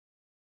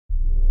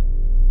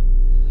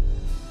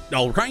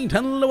Alright,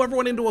 hello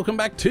everyone and welcome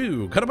back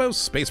to Kottabos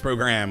Space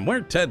Program,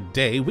 where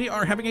today we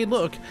are having a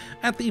look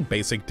at the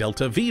Basic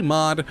DeltaV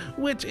mod,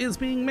 which is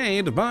being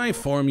made by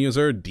forum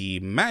user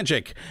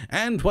DMagic.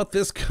 And what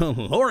this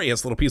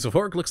glorious little piece of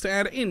work looks to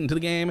add into the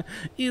game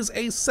is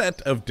a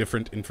set of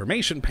different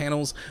information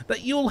panels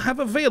that you'll have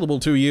available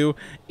to you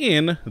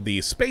in the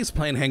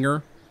spaceplane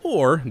hangar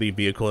or the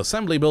vehicle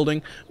assembly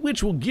building,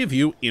 which will give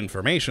you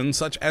information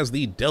such as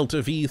the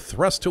DeltaV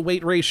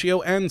thrust-to-weight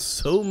ratio and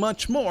so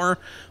much more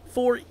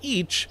for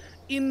each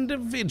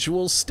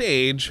individual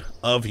stage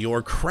of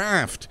your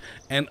craft.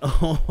 And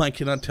oh, I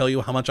cannot tell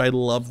you how much I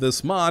love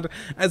this mod,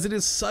 as it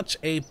is such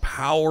a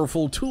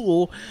powerful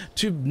tool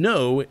to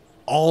know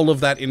all of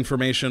that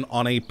information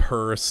on a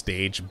per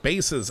stage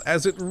basis,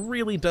 as it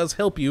really does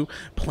help you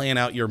plan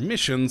out your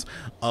missions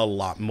a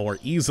lot more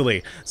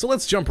easily. So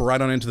let's jump right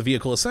on into the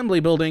vehicle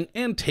assembly building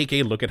and take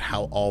a look at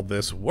how all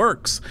this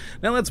works.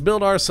 Now let's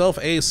build ourselves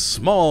a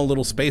small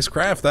little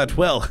spacecraft that,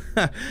 well,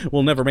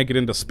 will never make it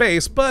into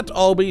space, but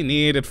all we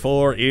need it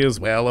for is,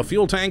 well, a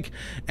fuel tank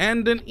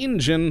and an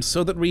engine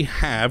so that we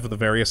have the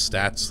various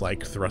stats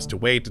like thrust to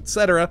weight,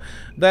 etc.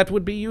 that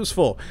would be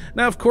useful.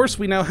 Now, of course,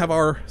 we now have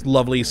our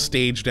lovely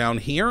stage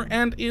down here,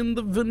 and in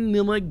the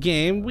vanilla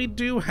game we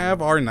do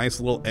have our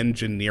nice little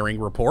engineering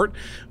report,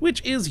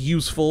 which is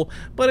useful,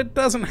 but it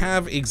doesn't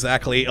have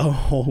exactly a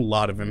whole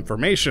lot of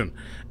information.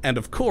 And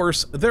of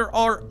course, there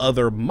are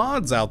other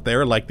mods out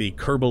there like the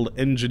Kerbin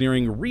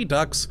Engineering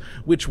Redux,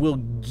 which will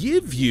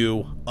give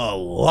you a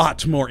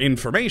lot more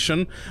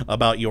information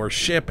about your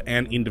ship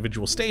and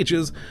individual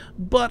stages,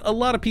 but a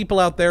lot of people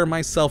out there,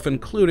 myself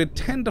included,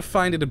 tend to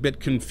find it a bit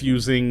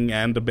confusing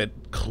and a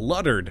bit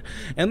cluttered.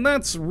 And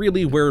that's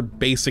really where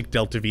Basic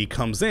DeltaV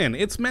comes in.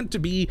 It's meant to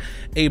be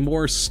a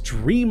more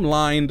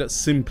streamlined,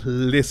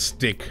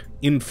 simplistic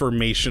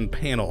information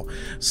panel.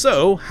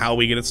 So how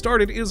we get it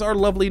started is our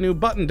lovely new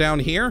button down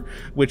here,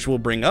 which will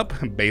bring up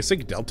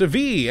Basic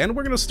DeltaV, and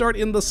we're going to start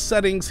in the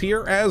settings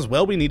here as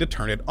well. We need to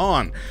turn it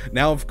on.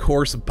 Now, of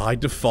course, by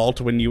default,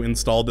 when you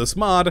install this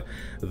mod,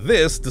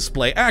 this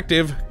display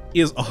active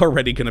is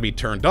already going to be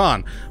turned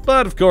on,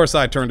 but of course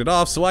I turned it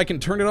off so I can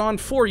turn it on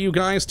for you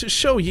guys to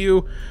show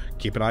you.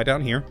 Keep an eye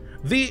down here.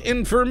 The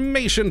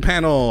information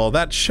panel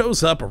that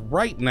shows up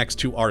right next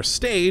to our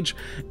stage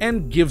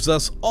and gives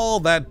us all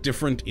that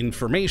different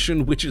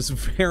information, which is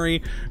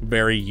very,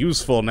 very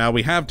useful. Now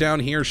we have down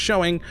here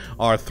showing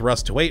our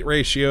thrust to weight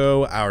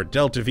ratio, our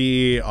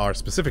DeltaV, our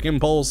specific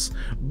impulse,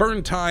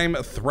 burn time,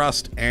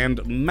 thrust,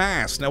 and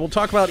mass. Now we'll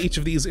talk about each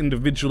of these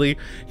individually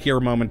here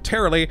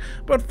momentarily,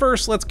 but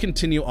first let's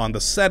continue on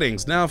the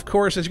settings. Now, of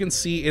course, as you can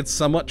see, it's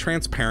somewhat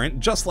transparent,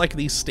 just like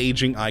these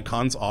staging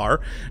icons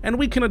are, and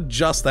we can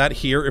adjust that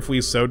here if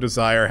we so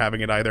desire,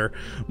 having it either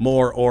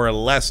more or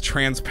less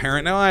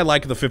transparent. Now, I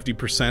like the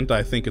 50%.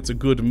 I think it's a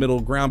good middle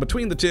ground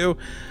between the two,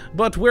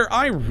 but where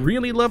I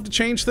really love to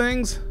change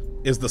things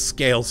is the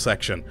scale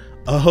section.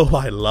 Oh,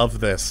 I love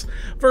this.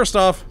 First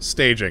off,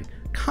 staging.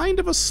 Kind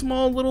of a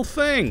small little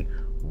thing.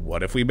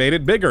 What if we made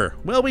it bigger?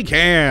 Well, we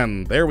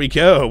can. There we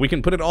go. We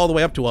can put it all the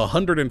way up to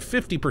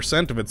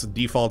 150% of its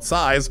default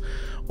size,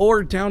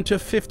 or down to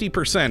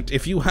 50%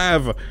 if you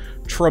have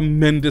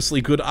tremendously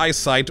good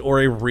eyesight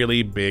or a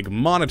really big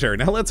monitor.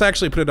 Now let's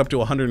actually put it up to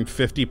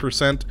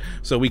 150%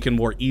 so we can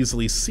more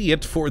easily see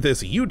it for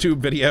this YouTube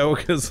video,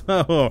 because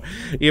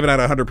even at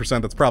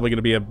 100% that's probably going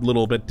to be a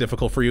little bit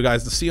difficult for you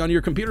guys to see on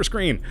your computer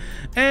screen.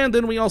 And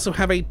then we also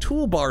have a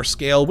toolbar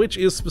scale, which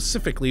is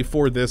specifically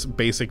for this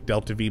Basic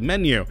DeltaV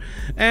menu.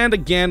 And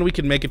again, we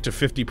can make it to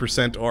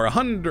 50% or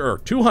 100 or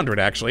 200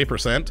 actually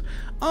percent.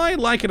 I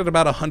like it at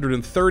about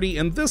 130,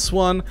 and this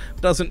one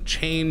doesn't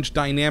change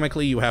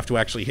dynamically. You have to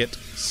actually hit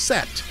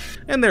set.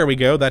 And there we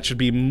go. That should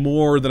be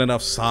more than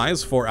enough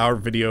size for our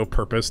video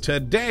purpose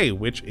today,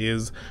 which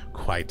is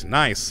quite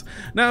nice.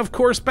 Now, of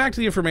course, back to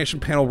the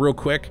information panel real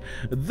quick.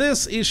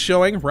 This is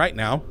showing right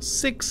now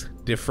 6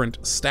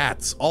 different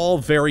stats, all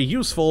very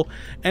useful,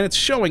 and it's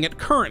showing it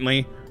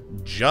currently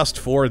just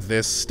for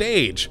this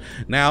stage.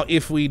 Now,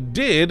 if we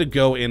did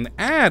go and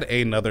add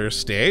another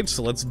stage,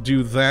 so let's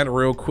do that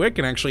real quick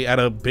and actually add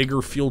a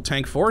bigger fuel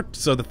tank for it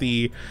so that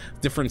the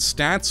different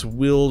stats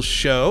will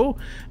show,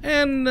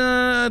 and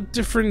a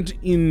different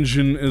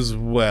engine as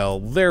well.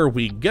 There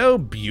we go,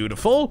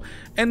 beautiful.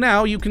 And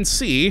now you can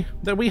see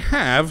that we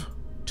have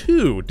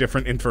 2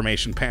 different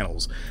information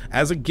panels,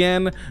 as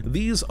again,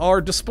 these are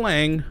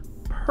displaying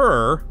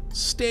per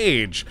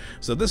stage.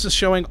 So this is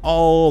showing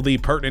all the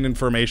pertinent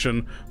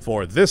information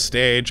for this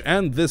stage,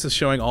 and this is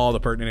showing all the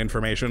pertinent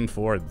information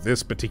for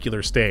this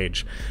particular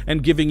stage,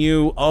 and giving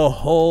you a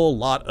whole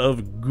lot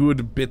of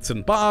good bits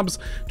and bobs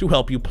to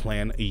help you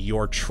plan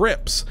your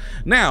trips.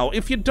 Now,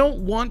 if you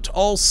don't want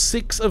all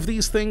 6 of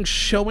these things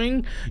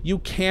showing, you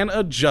can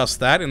adjust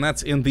that, and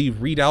that's in the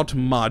readout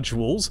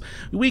modules.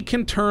 We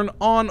can turn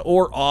on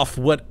or off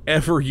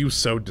whatever you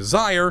so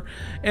desire,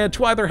 and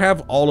to either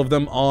have all of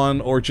them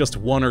on or just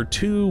 1 or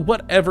 2,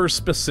 whatever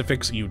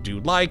specifics you do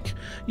like.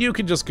 You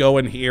can just go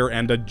in here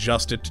and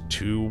adjust it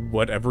to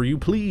whatever you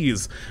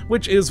please,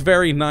 which is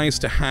very nice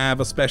to have,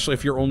 especially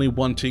if you're only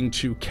wanting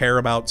to care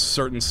about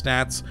certain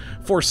stats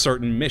for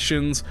certain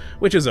missions,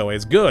 which is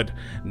always good.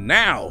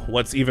 Now,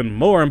 what's even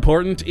more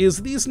important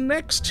is these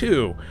next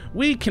two.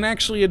 We can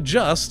actually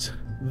adjust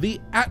the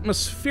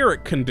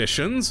atmospheric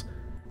conditions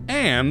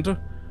and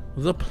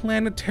the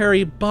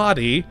planetary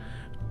body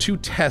to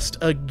test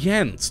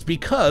against,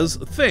 because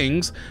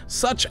things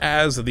such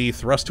as the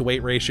thrust to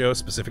weight ratio,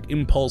 specific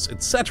impulse,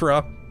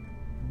 etc.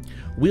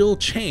 will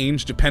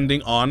change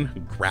depending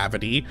on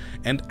gravity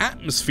and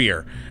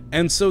atmosphere.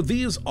 And so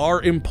these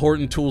are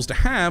important tools to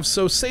have.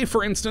 So say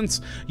for instance,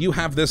 you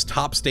have this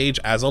top stage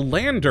as a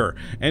lander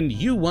and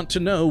you want to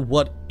know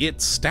what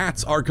its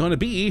stats are going to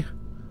be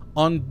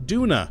on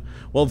Duna.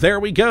 Well, there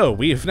we go.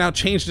 We have now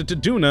changed it to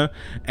Duna,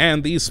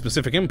 and these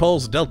specific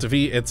impulse, delta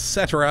V,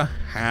 etc.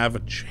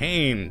 have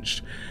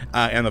changed.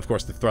 And of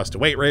course, the thrust to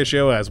weight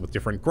ratio, as with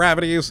different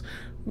gravities,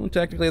 well,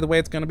 technically the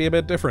weight's going to be a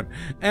bit different.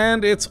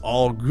 And it's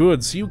all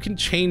good. So you can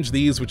change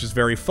these, which is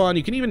very fun.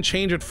 You can even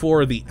change it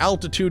for the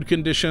altitude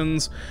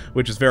conditions,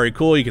 which is very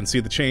cool. You can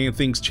see the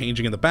things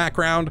changing in the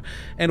background.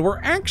 And we're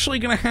actually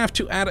going to have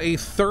to add a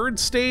third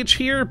stage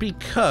here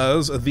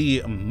because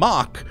the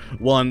Mach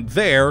one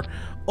there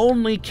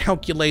only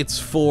calculates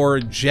for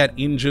jet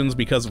engines,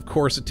 because of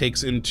course it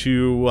takes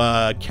into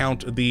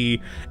account the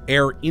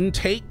air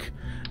intake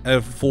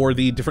for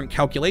the different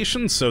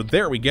calculations. So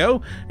there we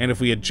go. And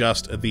if we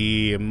adjust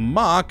the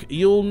Mach,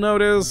 you'll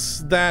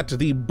notice that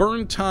the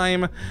burn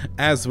time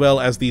as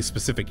well as the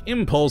specific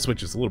impulse,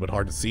 which is a little bit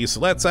hard to see, so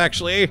let's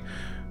actually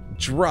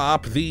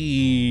drop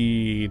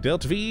the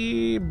delta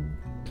V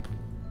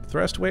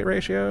thrust weight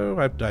ratio.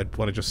 I'd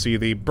want to just see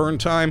the burn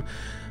time.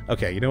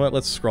 Okay, you know what?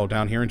 Let's scroll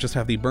down here and just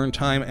have the burn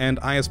time and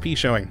ISP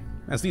showing,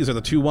 as these are the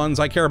two ones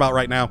I care about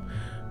right now.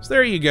 So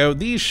there you go.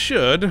 These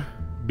should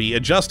be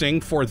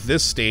adjusting for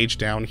this stage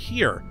down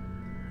here.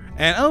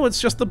 And oh, it's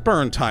just the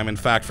burn time, in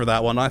fact, for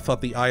that one. I thought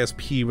the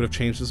ISP would have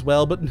changed as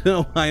well, but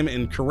no, I'm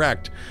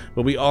incorrect.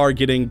 But we are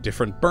getting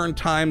different burn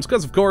times,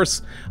 because of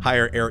course,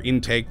 higher air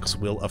intakes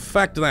will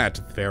affect that.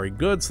 Very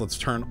good, so let's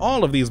turn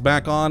all of these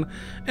back on.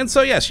 And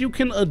so yes, you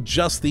can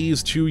adjust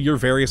these to your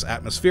various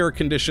atmospheric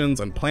conditions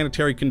and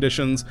planetary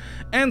conditions.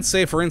 And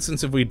say, for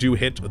instance, if we do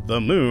hit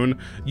the moon,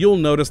 you'll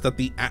notice that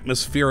the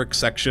atmospheric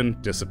section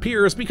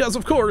disappears, because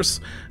of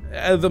course,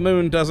 the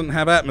moon doesn't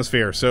have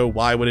atmosphere, so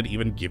why would it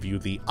even give you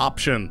the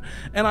option?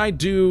 And I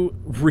do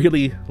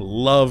really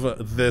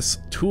love this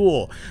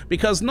tool,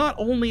 because not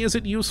only is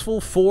it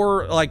useful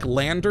for like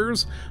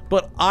landers,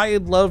 but I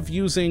love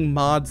using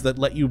mods that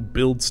let you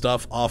build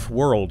stuff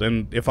off-world.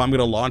 And if I'm going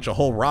to launch a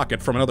whole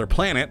rocket from another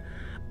planet,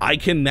 I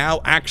can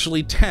now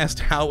actually test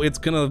how it's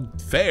gonna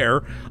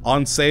fare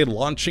on, say,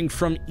 launching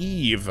from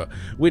Eve,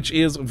 which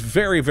is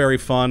very, very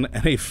fun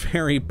and a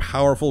very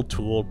powerful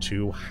tool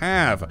to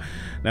have.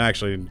 Now,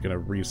 actually, I'm gonna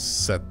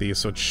reset these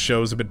so it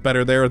shows a bit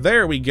better there.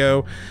 There we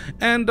go.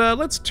 And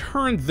let's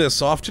turn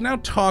this off to now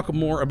talk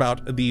more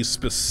about the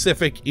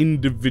specific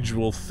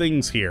individual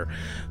things here.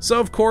 So,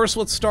 of course,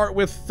 let's start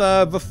with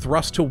the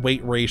thrust to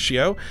weight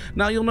ratio.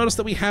 Now, you'll notice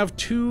that we have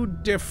two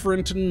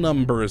different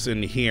numbers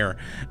in here,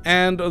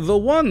 and the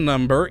one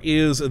number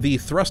is the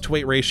thrust to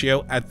weight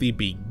ratio at the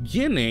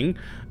beginning,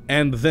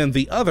 and then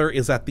the other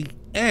is at the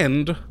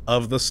end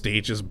of the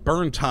stage's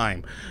burn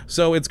time.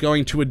 So it's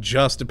going to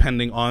adjust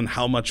depending on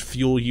how much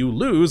fuel you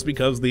lose,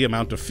 because the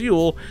amount of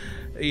fuel,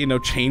 you know,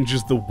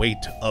 changes the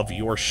weight of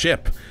your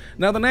ship.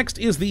 Now the next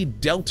is the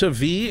delta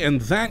V,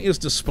 and that is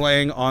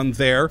displaying on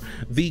there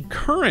the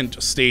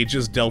current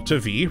stage's delta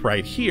V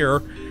right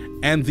here,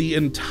 and the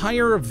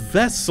entire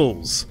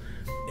vessel's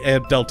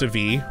delta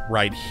V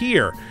right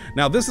here.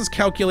 Now this is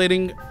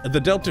calculating the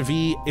delta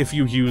V if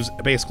you use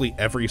basically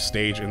every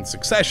stage in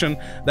succession.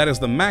 That is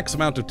the max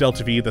amount of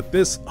delta V that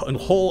this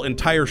whole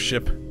entire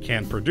ship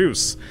can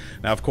produce.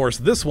 Now of course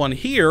this one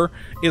here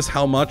is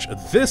how much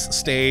this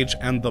stage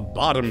and the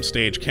bottom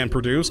stage can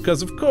produce,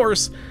 because of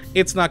course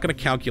it's not going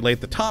to calculate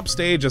the top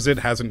stage as it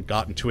hasn't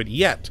gotten to it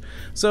yet.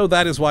 So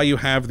that is why you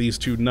have these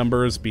two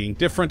numbers being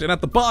different, and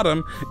at the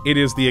bottom it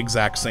is the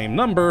exact same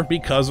number,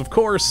 because of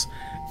course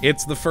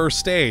it's the first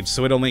stage,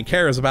 so it only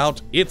cares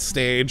about its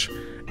stage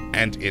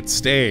and its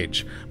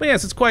stage. But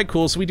yes, it's quite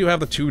cool. So we do have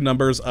the two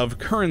numbers of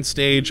current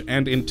stage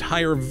and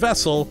entire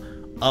vessel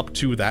up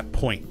to that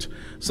point.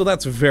 So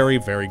that's very,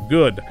 very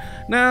good.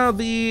 Now,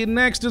 the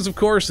next is, of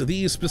course,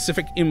 the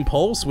specific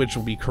impulse, which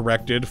will be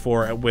corrected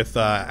for with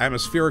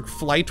atmospheric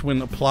flight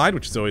when applied,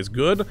 which is always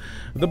good.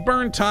 The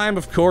burn time,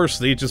 of course,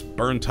 the just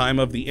burn time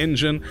of the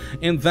engine,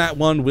 and that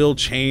one will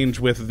change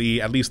with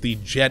the, at least the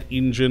jet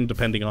engine,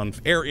 depending on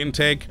air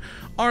intake.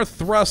 Our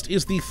thrust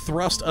is the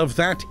thrust of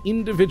that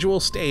individual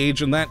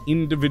stage, and that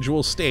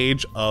individual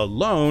stage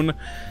alone.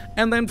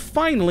 And then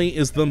finally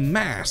is the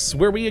mass,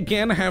 where we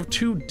again have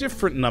two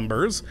different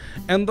numbers,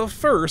 and the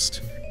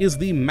first is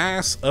the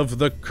mass of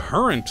the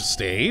current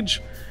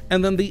stage,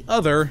 and then the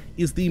other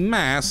is the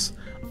mass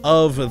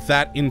of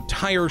that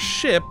entire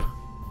ship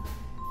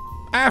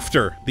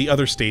after the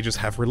other stages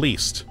have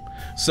released.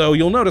 So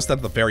you'll notice that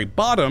at the very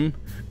bottom,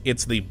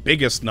 it's the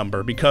biggest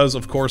number because,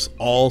 of course,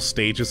 all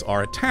stages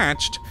are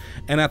attached,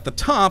 and at the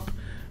top,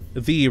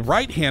 the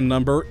right-hand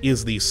number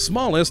is the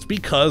smallest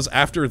because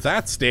after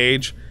that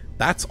stage,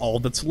 that's all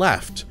that's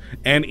left.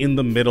 And in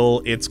the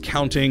middle, it's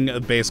counting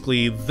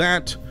basically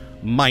that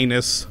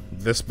minus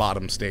this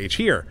bottom stage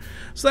here.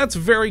 So that's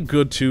very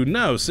good to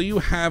know. So you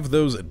have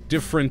those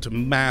different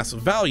mass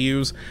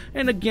values,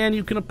 and again,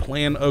 you can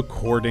plan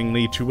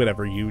accordingly to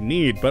whatever you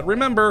need. But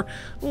remember,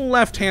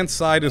 left-hand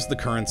side is the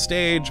current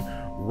stage,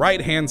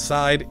 right-hand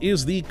side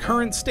is the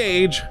current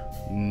stage,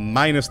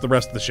 minus the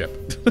rest of the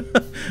ship.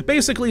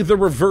 Basically the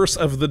reverse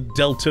of the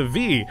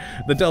DeltaV.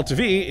 The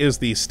DeltaV is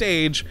the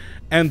stage,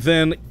 and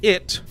then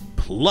it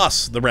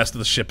plus the rest of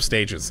the ship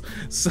stages.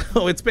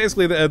 So it's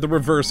basically the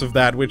reverse of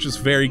that, which is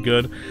very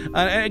good.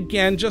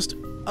 Again, just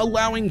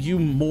allowing you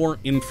more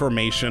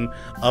information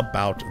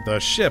about the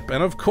ship.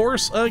 And of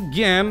course,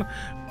 again,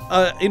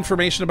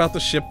 information about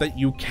the ship that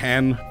you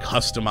can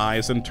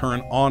customize and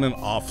turn on and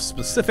off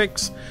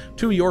specifics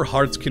to your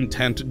heart's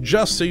content,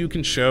 just so you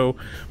can show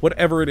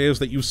whatever it is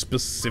that you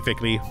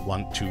specifically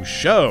want to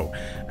show.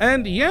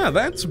 And yeah,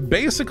 that's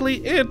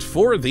basically it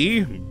for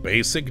the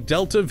Basic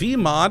DeltaV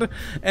mod,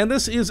 and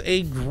this is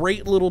a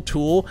great little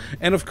tool,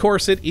 and of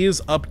course it is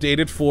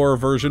updated for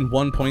version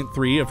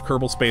 1.3 of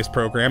Kerbal Space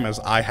Program, as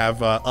I have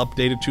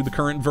updated to the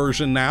current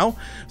version now,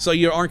 so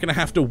you aren't going to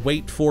have to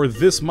wait for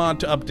this mod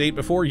to update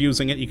before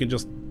using it. You can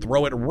just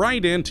throw it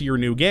right into your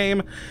new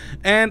game,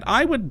 and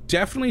I would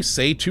definitely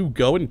say to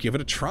go and give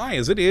it a try,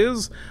 as it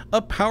is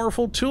a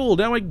powerful tool.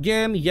 Now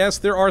again, yes,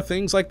 there are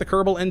things like the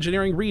Kerbal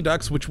Engineering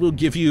Redux, which will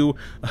give you,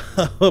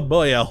 oh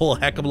boy, a whole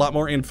heck of a lot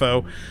more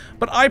info,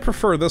 but I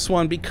prefer this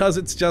one because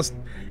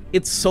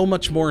it's so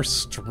much more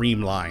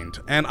streamlined,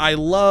 and I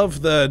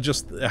love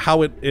just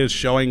how it is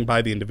showing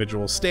by the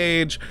individual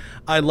stage.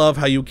 I love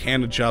how you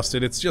can adjust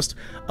it. It's just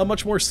a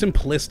much more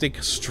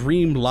simplistic,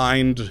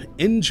 streamlined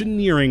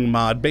engineering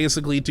mod,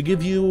 basically, to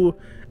give you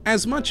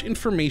as much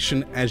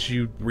information as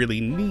you really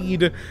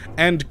need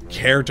and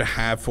care to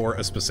have for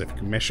a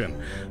specific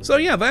mission. So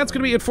yeah, that's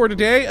going to be it for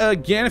today.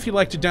 Again, if you'd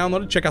like to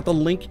download it, check out the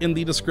link in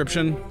the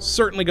description.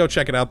 Certainly go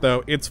check it out,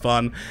 though. It's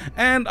fun.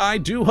 And I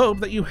do hope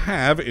that you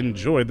have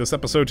enjoyed this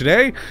episode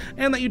today,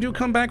 and that you do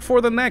come back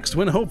for the next,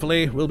 when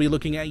hopefully we'll be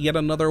looking at yet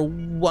another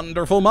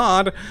wonderful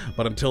mod.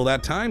 But until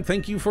that time,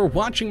 thank you for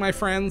watching, my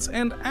friends,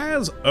 and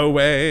as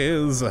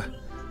always,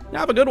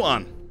 have a good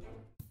one.